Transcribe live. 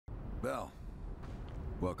Bell,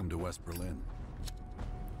 welcome to West Berlin.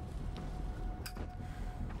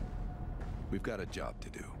 We've got a job to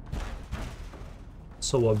do.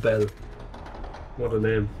 So Bell. What a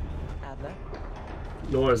name. Adler?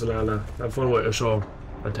 No worries, Alana. Have fun with your show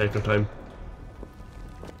and take your time.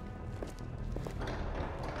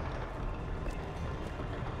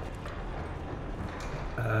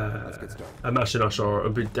 Let's get started. I'm actually not sure.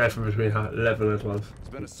 It'll be definitely between 11 and 12. It's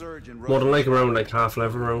been a surge in More than like around like half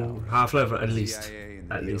 11, around half 11 at least. CIA and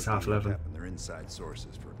the At least DOD half 11. tapping their inside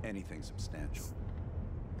sources for anything substantial.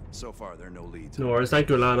 So far, there are no leads. No worries, thank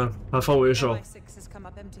you, Alana. Have fun with your show. MI6 has come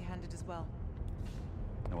up empty-handed as well.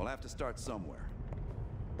 And we'll have to start somewhere.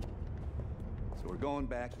 So we're going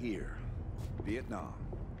back here. Vietnam,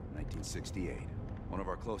 1968. One of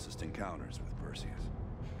our closest encounters with Perseus.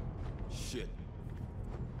 Shit.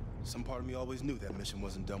 Some part of me always knew that mission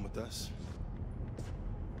wasn't done with us.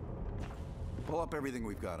 Pull up everything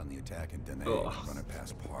we've got on the attack in Da Nang and run it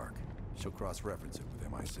past Park. She'll cross-reference it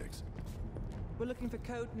with MI6. We're looking for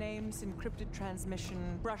code names, encrypted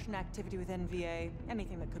transmission, Russian activity with NVA,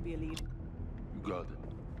 anything that could be a lead. You got it.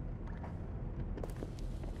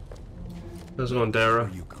 There's one, Dara.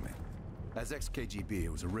 Where you come in. As ex-KGB,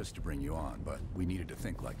 it was a risk to bring you on, but we needed to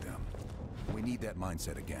think like them. We need that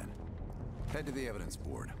mindset again. Head to the evidence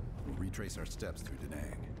board. We'll retrace our steps through Da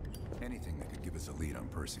Nang. Anything that could give us a lead on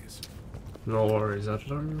Perseus. No worries,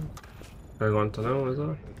 Adler. I want to know, is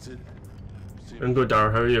that? That's it. I'm good,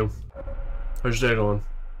 Dara. How are you? How's your day going?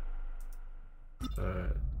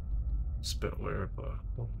 It's a bit weird, but.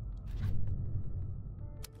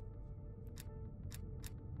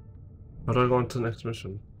 How do I go on to the next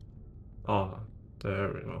mission? Oh,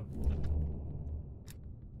 there we go.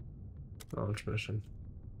 Launch mission.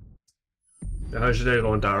 Yeah, how's your day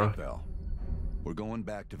going, Dara? Bell. We're going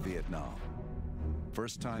back to Vietnam.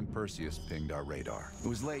 First time Perseus pinged our radar. It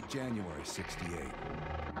was late January '68.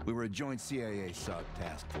 We were a joint CIA SOC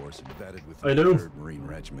task force embedded with the 3rd Marine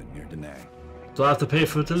Regiment near Da Nang. Do I have to pay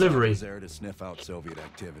for delivery? I was there to sniff out Soviet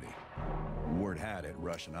activity. Word had it,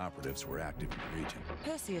 Russian operatives were active in the region.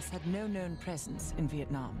 Perseus had no known presence in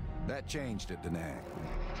Vietnam. That changed at Da Nang.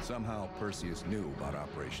 Somehow Perseus knew about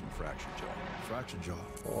Operation Fracture Jaw. Fracture Jaw.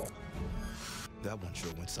 Oh. That one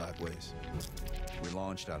sure went sideways. We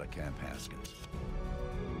launched out of Camp Haskins.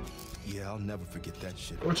 Yeah, I'll never forget that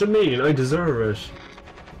shit. What you mean? I deserve it.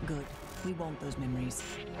 Good. We want those memories.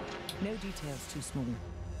 No details too small.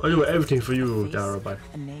 I do everything for you, Dara.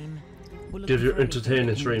 A name. Give you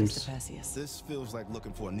entertaining dreams. This feels like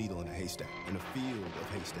looking for a needle in a haystack, in a field of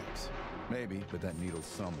haystacks. Maybe, but that needle's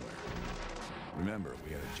somewhere. Remember,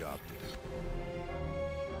 we had a job to do.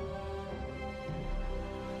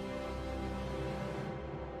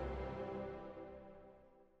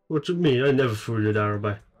 What you mean? I never fooled you,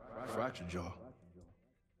 Dara. Fracture Jaw.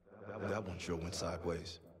 That one sure went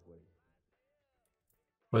sideways.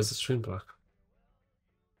 Why is the stream black?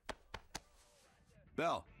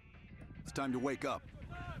 Bell, it's time to wake up.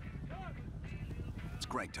 It's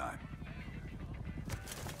crank time.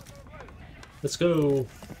 Let's go.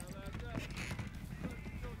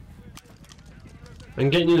 I'm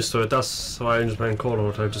getting used to it. That's why I'm just playing Call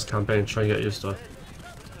of Duty. I just campaign, try and get used to it.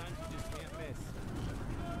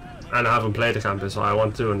 And I haven't played a campaign, so I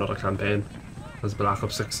want to do another campaign. As Black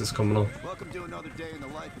Ops 6 is coming up. Welcome to another day in the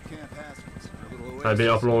life of Camp Haskins. I'll be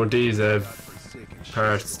uploading these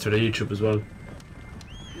parts to the YouTube as well.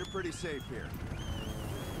 You're pretty safe here.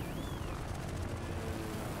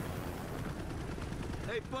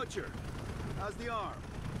 Hey Butcher, how's the arm?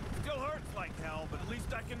 Still hurts like hell, but at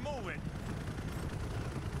least I can move it.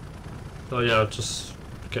 So yeah, just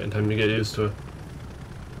getting time to get used to it.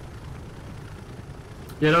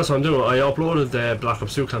 Yeah, that's what I'm doing. I uploaded the Black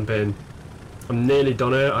Ops 2 campaign. I'm nearly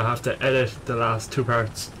done it. I have to edit the last 2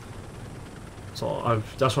 parts. So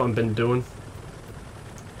that's what I've been doing.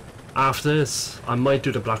 After this, I might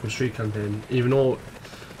do the Black Ops 3 campaign, even though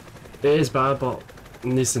it is bad, but at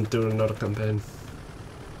least I'm doing another campaign.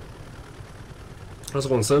 How's it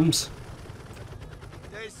going, Sims?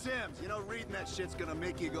 Hey Sims, you know reading that shit's gonna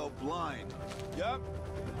make you go blind. Yup.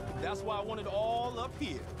 That's why I want it all up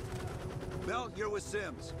here. Bell, you're with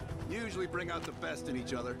Sims. You usually bring out the best in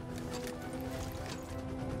each other.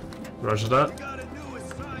 Roger that. We got a new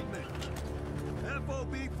assignment.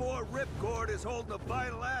 FOB4 Ripcord is holding a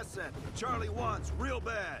vital asset Charlie wants real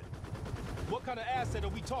bad. What kind of asset are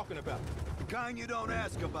we talking about? The kind you don't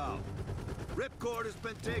ask about. Ripcord has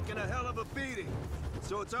been taking a hell of a beating,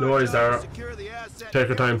 so it's our job to secure the asset. Take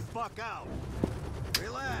your time. Fuck out.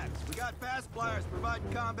 Relax. We got fast flyers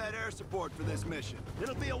providing combat air support for this mission.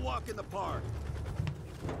 It'll be a walk in the park.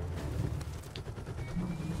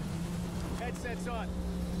 Headsets on.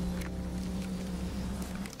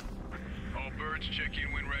 watch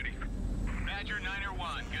check-in when ready. Badger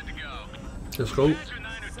 9-1, good to go. Let's go. Badger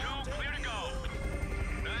 9-2, clear to go.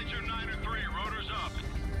 Badger 9-3, rotors up.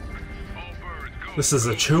 All birds, go. This is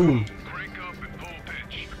a tune. Crank up and pull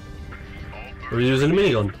pitch. All birds. Are we using a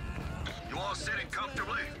minigun? You all sitting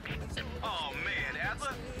comfortably? Oh man,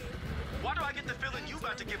 Adler. Why do I get the feeling you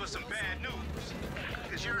about to give us some bad news?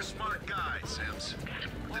 Because you're a smart guy, Sims.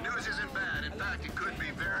 The news isn't bad. In fact, it could be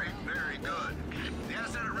very, very good. The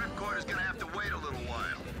asset at Ripcord is gonna have to wait a little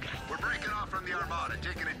while. We're breaking off from the Armada,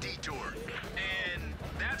 taking a detour. And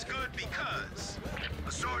that's good because...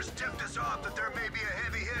 A source tipped us off that there may be a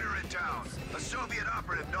heavy hitter in town. A Soviet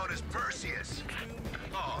operative known as Perseus.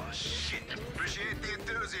 Oh, shit. Appreciate the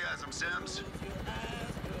enthusiasm, Sims.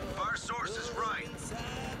 If our source is right,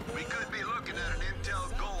 we could be looking at an intel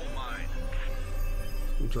gold mine.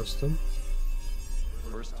 Interesting.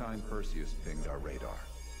 First time Perseus pinged our radar.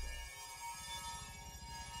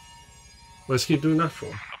 Let's keep doing that for.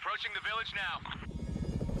 Approaching the village now.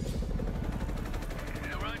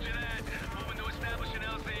 Yeah, roger that. Moving to establish an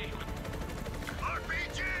LZ.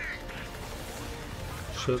 RPG!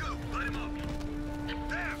 Shit. Light him up.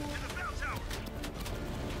 There, in the bell tower.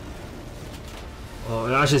 Oh,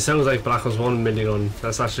 it actually sounds like Black Ops 1 minigun.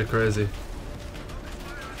 That's actually crazy.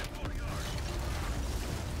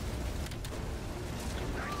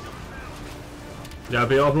 Yeah, I'll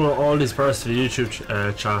be uploading all these parts to the YouTube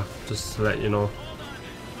chat, just to let you know.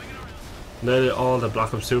 Nearly all the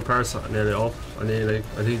Black Ops 2 parts are nearly up. I need like,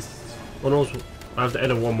 I think, who knows, I have to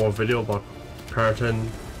edit one more video, but part 10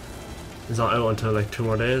 is not out until like 2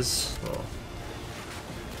 more days, so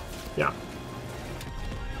yeah.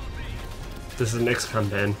 This is the next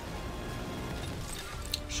campaign.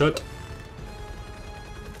 Shut.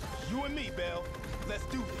 You and me, Bell. Let's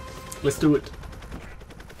do this. Let's do it.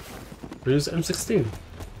 We use M16.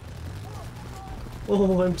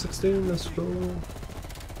 Oh, M16, let's go.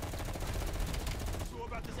 So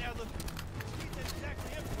about this, Adler. Keep that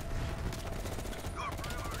exactly empty. Your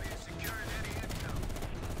priority is securing any intel.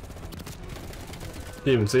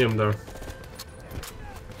 Didn't even see him there.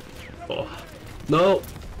 Oh. No!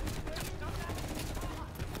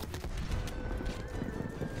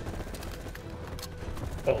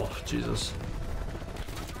 Oh, Jesus.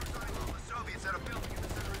 The Soviets had a building in the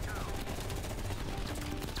center of town.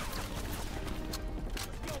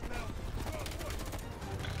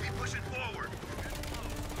 Keep pushing forward.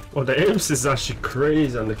 Oh, the aims is actually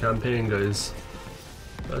crazy on the campaign, guys.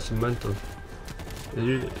 That's mental.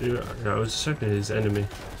 Yeah, I was checking his enemy.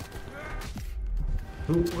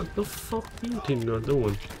 What the fuck do you think you're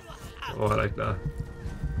doing? Oh, I like that.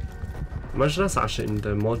 Imagine that's actually in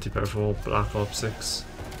the multiplayer for Black Ops 6.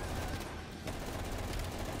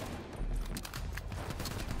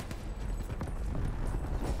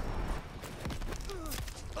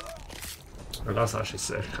 And that's actually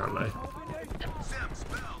sick, can't lie. Sims,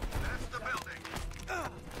 Bell, that's the building.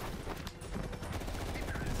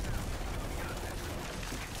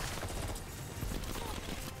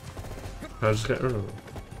 Can I just get rid of them?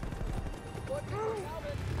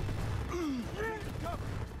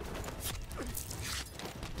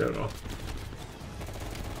 There we go.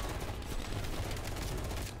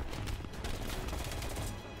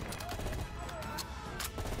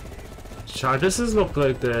 Chad, this is look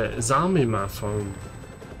like the zombie map from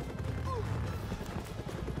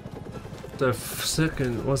the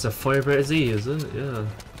second, what's it, Firebird Z, is it? Yeah.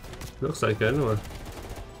 Looks like it anyway.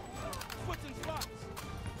 Switching spots.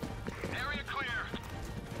 Area clear.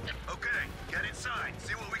 Okay, get inside.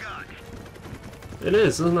 See what we got. It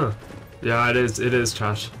is, isn't it? Yeah, it is,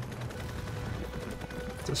 Trash.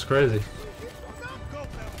 That's crazy. Go,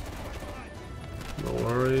 Bell. No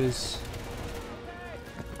worries.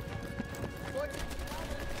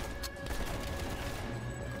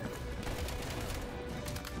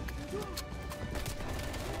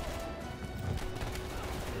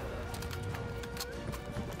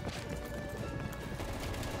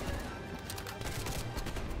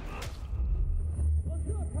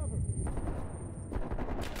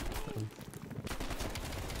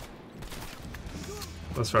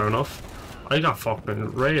 That's fair enough. I got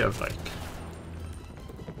fucking raved, like.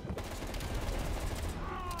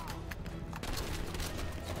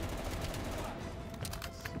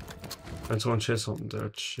 I just want to chase something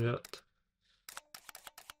there, shit.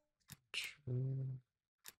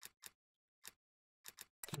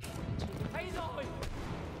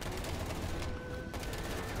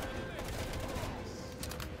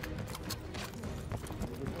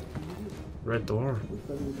 Red door.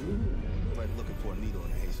 Right looking for a needle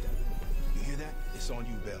in a haystack. You hear that? It's on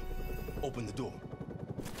you, Bell. Open the door.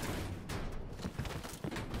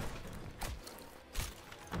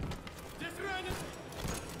 This round is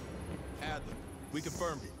We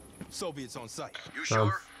confirmed it. Soviets on site. You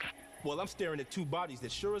sure? Well, I'm staring at two bodies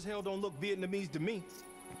that sure as hell don't look Vietnamese to me.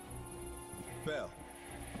 Bell,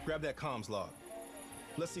 grab that comms log.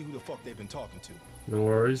 Let's see who the fuck they've been talking to. No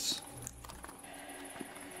worries.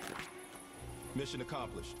 Mission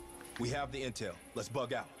accomplished. We have the intel. Let's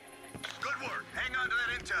bug out. Good work. Hang on to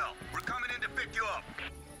that intel. We're coming in to pick you up.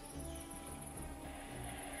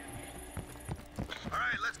 All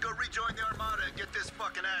right, let's go rejoin the Armada and get this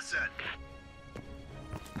fucking asset.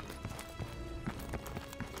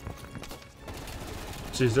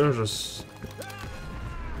 Jeez, they're just...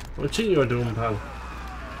 What you doing, pal?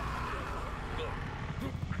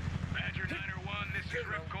 Badger 901, this is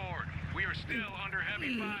Ripcord. We are still under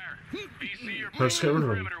heavy fire. BC, you're Let's get rid of him.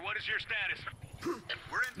 perimeter. What is your status?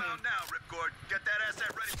 We're inbound now, Ripcord. Get that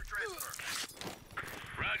asset ready for transfer.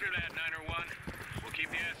 Roger that, 901. We'll keep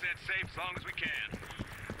the asset safe as long as we can.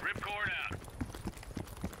 Ripcord out.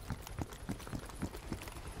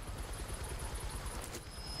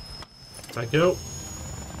 Thank you.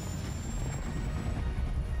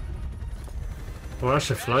 We're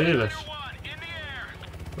actually flying it. 901, in the air.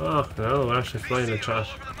 Oh no, we're actually flying the chat.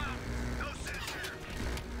 Over the mountain. No sense here.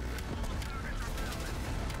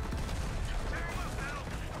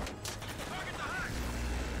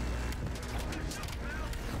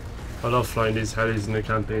 I love flying these helis in the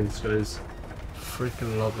campaigns, guys.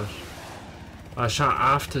 Freaking love it. I shot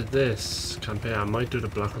after this campaign. I might do the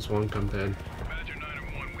Black Ops 1 campaign. Badger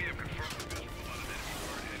 901, we have confirmed the visual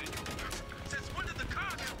on an enemy bird headed your direction. Since when did the car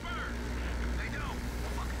get burned? They don't.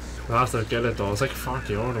 Fucking I have to get it though. It's like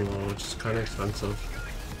 40 euro, which is kind of expensive.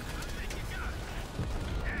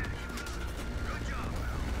 good job,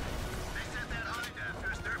 pal. They sent that hind after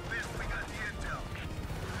us. They're pissed we got the intel.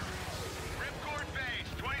 Ripcord base,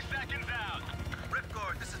 20 seconds out.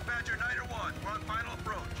 Ripcord, this is Badger 901. We're on final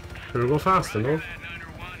approach. Should we go faster, no? That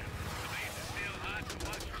 901. The base is still hot, so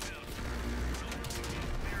watch yourself.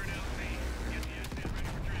 Clear at LZ. Get the asset ready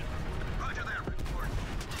for transfer. Roger that, Ripcord.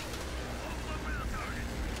 All over the target.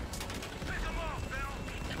 Pick them off, Bill.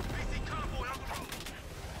 BC convoy on the road.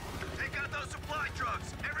 Take out those supply trucks.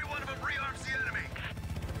 Every one of them rearms the enemy.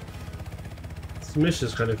 This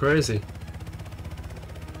mission's kind of crazy.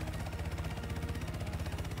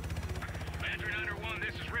 Badger 901,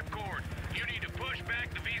 this is Ripcord. You need to push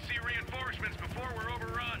back the VC reinforcements before we're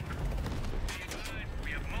overrun. Be advised,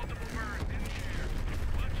 we have multiple birds in the air.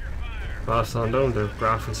 Watch your fire. Fast on down, the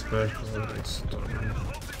graphics great. Hope into the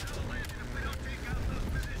landing if we don't take out those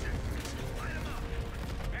positions. Light them up.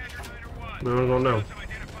 Badger 901. Where are we going now? Have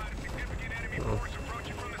identified a significant enemy force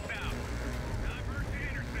approaching from the south. Divert to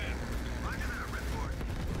intercept. Roger that, Ripcord.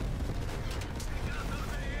 Take out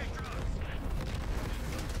those AA trucks.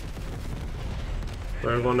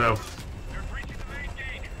 Where are we going now? They're breaching the main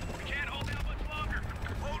gate. We can't hold out much longer.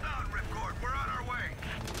 Hold on, Ripcord. We're on our way.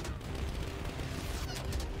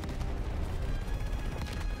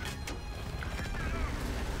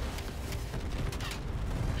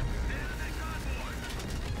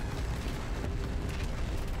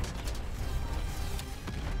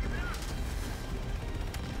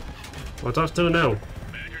 What's that doing now?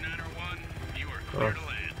 Badger 901, you are clear to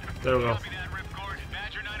land. There we go. Copy that, Ripcord.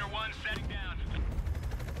 Badger 901, setting down.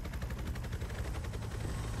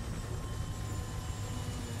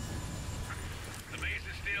 The base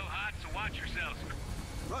is still hot, so watch yourselves.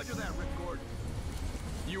 Roger that, Ripcord.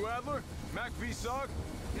 You Adler? Mac V Sog?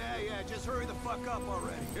 Yeah, just hurry the fuck up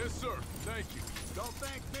already. Yes, sir. Thank you. Don't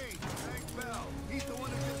thank me. Thank Bell. He's the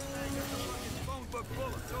one who just snagged us the fucking phone book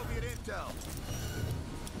full of Soviet intel.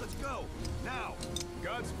 Let's go. Now.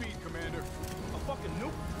 Godspeed, Commander. A fucking nuke?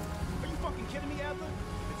 Are you fucking kidding me, Adler?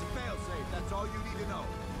 It's a failsafe. That's all you need to know.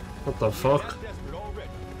 What the fuck? That desperate already.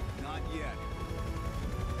 Not yet.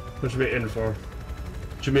 What you be in for?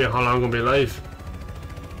 What you mean how long I'm gonna be alive?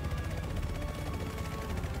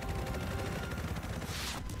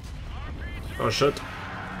 Oh shit.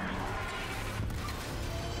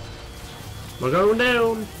 We're going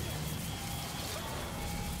down.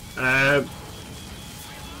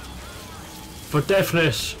 For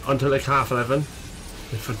definite until like 11:30.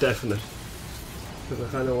 For definite. Because I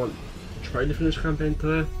kind of want to try to finish the campaign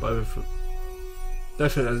today, but for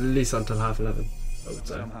definite at least until 11:30. I would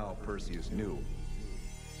say. Somehow Perseus knew.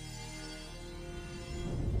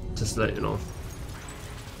 Just to let you know.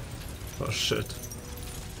 Oh shit.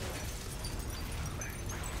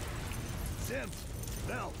 Sims,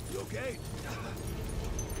 Bell, you okay?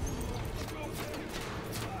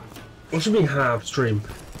 What should be half stream?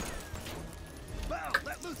 Bell,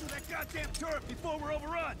 let loose of that goddamn turret before we're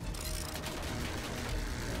overrun.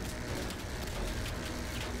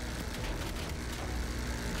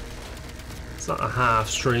 It's not a half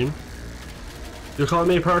stream. You call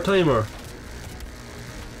me part-timer?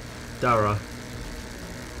 Dara.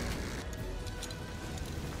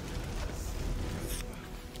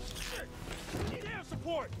 Need air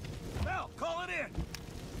support! Mel, call it in!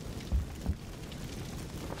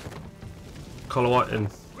 Call what in?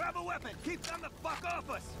 Grab a weapon! Keep them the fuck off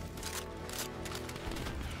us!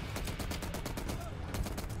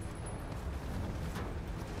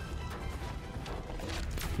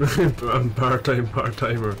 I'm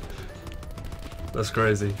part-timer. That's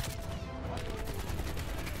crazy.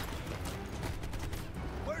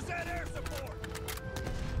 Where's that air support?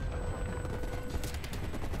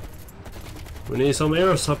 We need some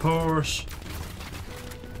air support.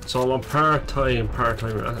 So I'm a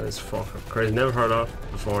part-timer. That is fucking crazy. Never heard of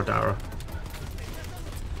it before, Dara.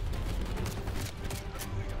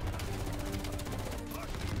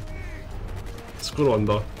 It's a good one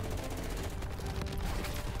though.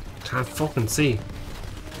 Can't fucking see.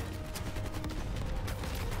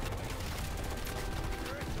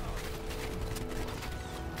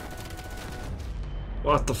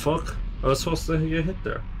 What the fuck? I was supposed to get hit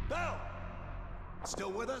there. Bell!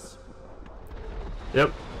 Still with us?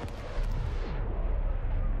 Yep.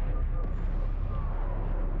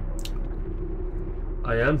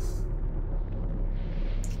 I am.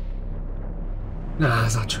 Nah,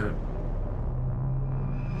 that's not true.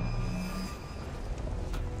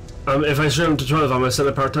 If I stream to 12, am I still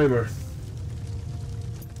a part-timer?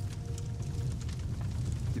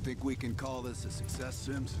 You think we can call this a success,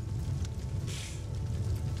 Sims?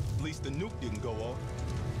 At least the nuke didn't go off.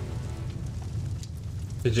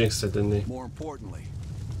 He jinxed it, didn't he? More importantly,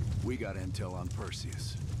 we got intel on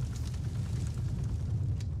Perseus.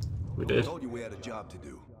 We I did. told you we had a job to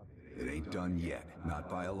do. It ain't done yet, not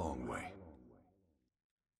by a long way.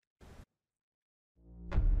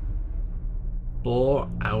 4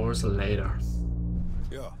 hours later.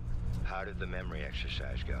 Yeah. How did the memory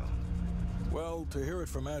exercise go? Well, to hear it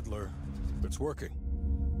from Adler, it's working.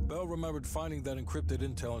 Bell remembered finding that encrypted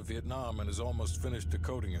intel in Vietnam and is almost finished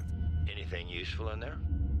decoding it. Anything useful in there?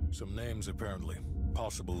 Some names, apparently.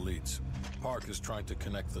 Possible leads. Park is trying to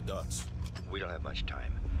connect the dots. We don't have much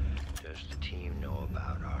time. Does the team know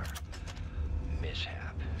about our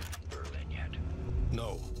mishap in Berlin yet?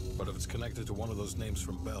 No, but if it's connected to one of those names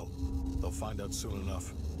from Bell, they'll find out soon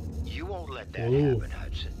enough. You won't let that Ooh. happen,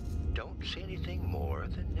 Hudson. Don't say anything more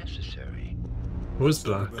than necessary. Who's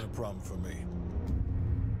Never black? been a problem for me.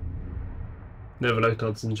 Never liked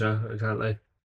Hudson, Jack. I can't lie.